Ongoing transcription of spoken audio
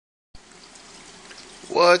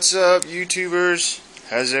What's up, YouTubers?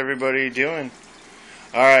 How's everybody doing?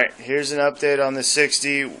 Alright, here's an update on the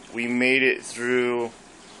 60. We made it through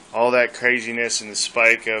all that craziness and the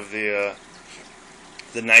spike of the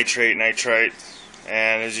nitrite,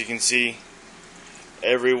 and as you can see,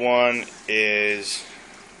 everyone is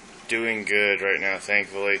doing good right now,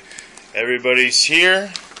 thankfully. Everybody's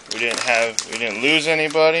here. We didn't lose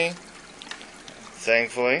anybody,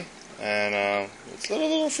 thankfully. And it's a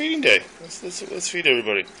little feeding day. Let's feed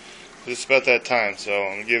everybody. It's about that time, so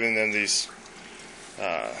I'm giving them these.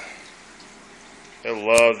 I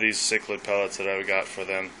love these cichlid pellets that I got for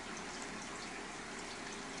them.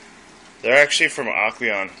 They're actually from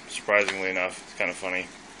Aqueon, surprisingly enough. It's kind of funny,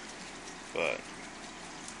 but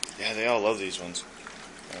yeah, they all love these ones.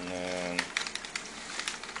 And then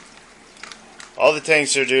all the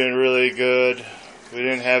tanks are doing really good. We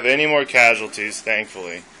didn't have any more casualties,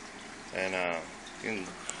 thankfully. And you can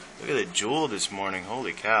look at the jewel this morning.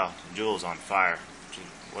 Holy cow, the jewel's on fire.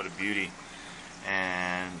 What a beauty.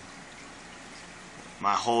 And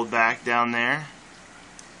my holdback down there,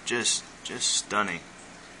 just stunning.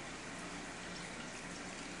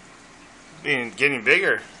 Getting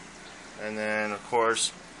bigger. And then of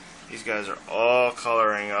course these guys are all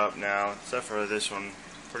coloring up now, except for this one.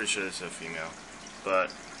 Pretty sure this is a female,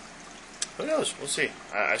 but who knows? We'll see.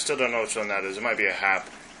 I still don't know which one that is. It might be a hap.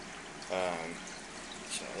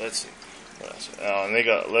 So let's see what else. Oh, and they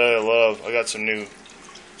got love. I got some new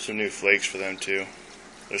flakes for them too.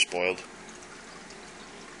 They're spoiled.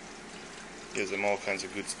 Gives them all kinds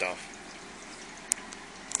of good stuff.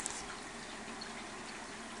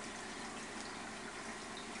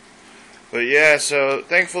 But yeah, so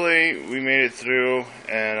thankfully we made it through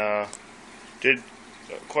and did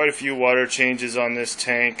quite a few water changes on this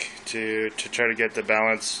tank to try to get the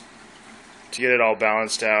balance, to get it all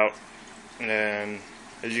balanced out. And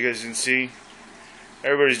as you guys can see,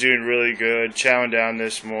 everybody's doing really good, chowing down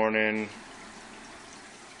this morning,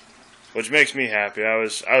 which makes me happy. I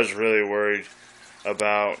was really worried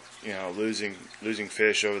about, you know, losing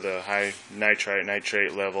fish over the high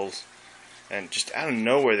nitrate levels, and just out of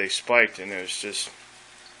nowhere they spiked, and it was just,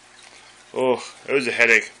 oh, it was a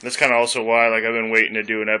headache. That's kind of also why, like, I've been waiting to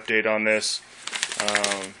do an update on this.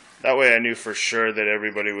 That way I knew for sure that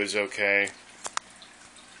everybody was okay.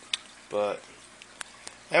 But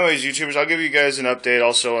anyways, YouTubers, I'll give you guys an update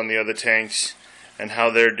also on the other tanks and how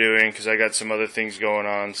they're doing, because I got some other things going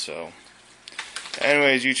on. So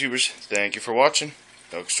anyways, YouTubers, thank you for watching.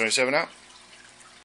 Focus 27 out.